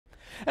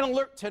An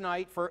alert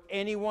tonight for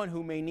anyone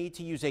who may need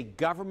to use a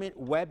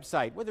government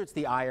website, whether it's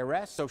the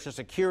IRS, Social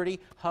Security,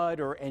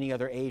 HUD, or any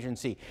other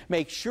agency.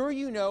 Make sure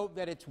you know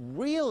that it's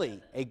really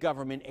a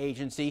government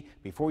agency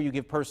before you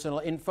give personal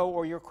info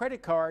or your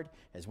credit card,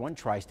 as one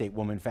tri-state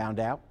woman found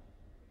out.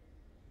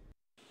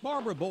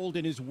 Barbara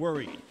Bolden is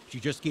worried. She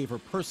just gave her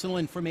personal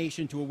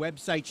information to a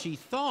website she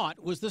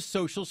thought was the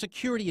Social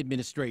Security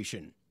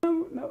Administration.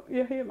 No,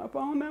 you hear my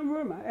phone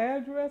number, my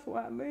address,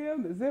 where I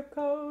live, the zip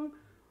code,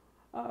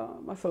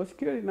 my Social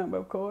Security number,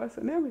 of course,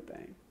 and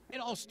everything. It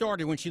all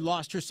started when she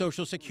lost her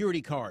Social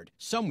Security card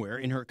somewhere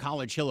in her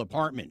College Hill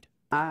apartment.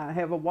 I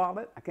have a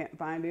wallet. I can't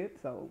find it,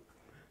 so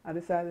I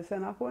decided to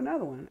send off for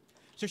another one.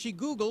 So she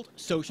Googled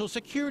Social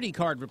Security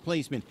card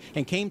replacement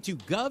and came to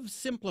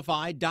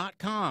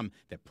govsimplified.com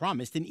that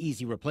promised an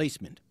easy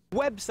replacement.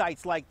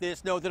 Websites like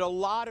this know that a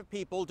lot of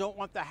people don't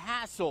want the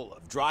hassle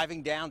of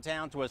driving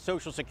downtown to a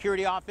Social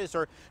Security office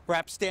or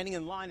perhaps standing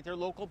in line at their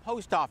local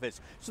post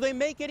office. So they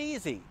make it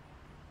easy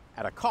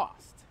at a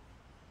cost.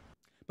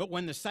 But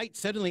when the site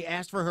suddenly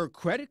asked for her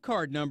credit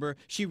card number,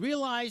 she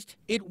realized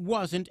it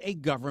wasn't a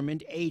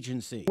government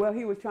agency. Well,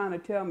 he was trying to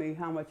tell me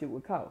how much it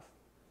would cost.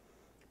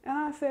 And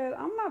I said,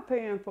 I'm not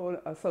paying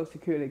for a Social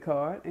Security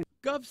card.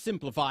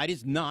 GovSimplified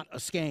is not a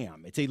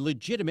scam. It's a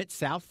legitimate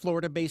South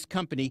Florida-based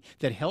company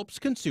that helps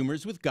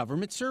consumers with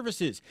government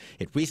services.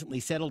 It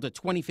recently settled a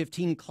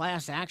 2015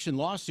 class action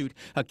lawsuit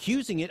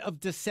accusing it of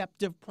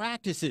deceptive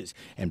practices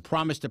and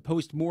promised to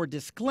post more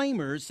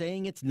disclaimers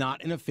saying it's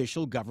not an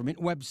official government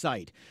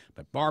website.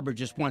 But Barbara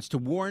just wants to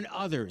warn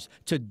others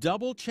to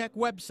double-check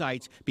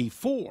websites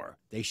before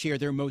they share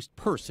their most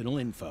personal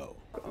info.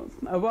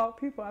 Of all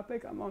people, I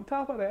think I'm on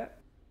top of that.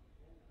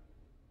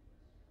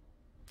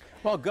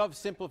 While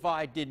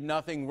GovSimplified did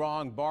nothing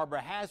wrong, Barbara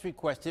has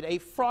requested a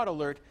fraud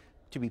alert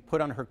to be put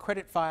on her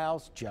credit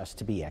files just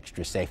to be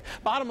extra safe.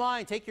 Bottom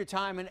line, take your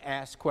time and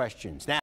ask questions. Now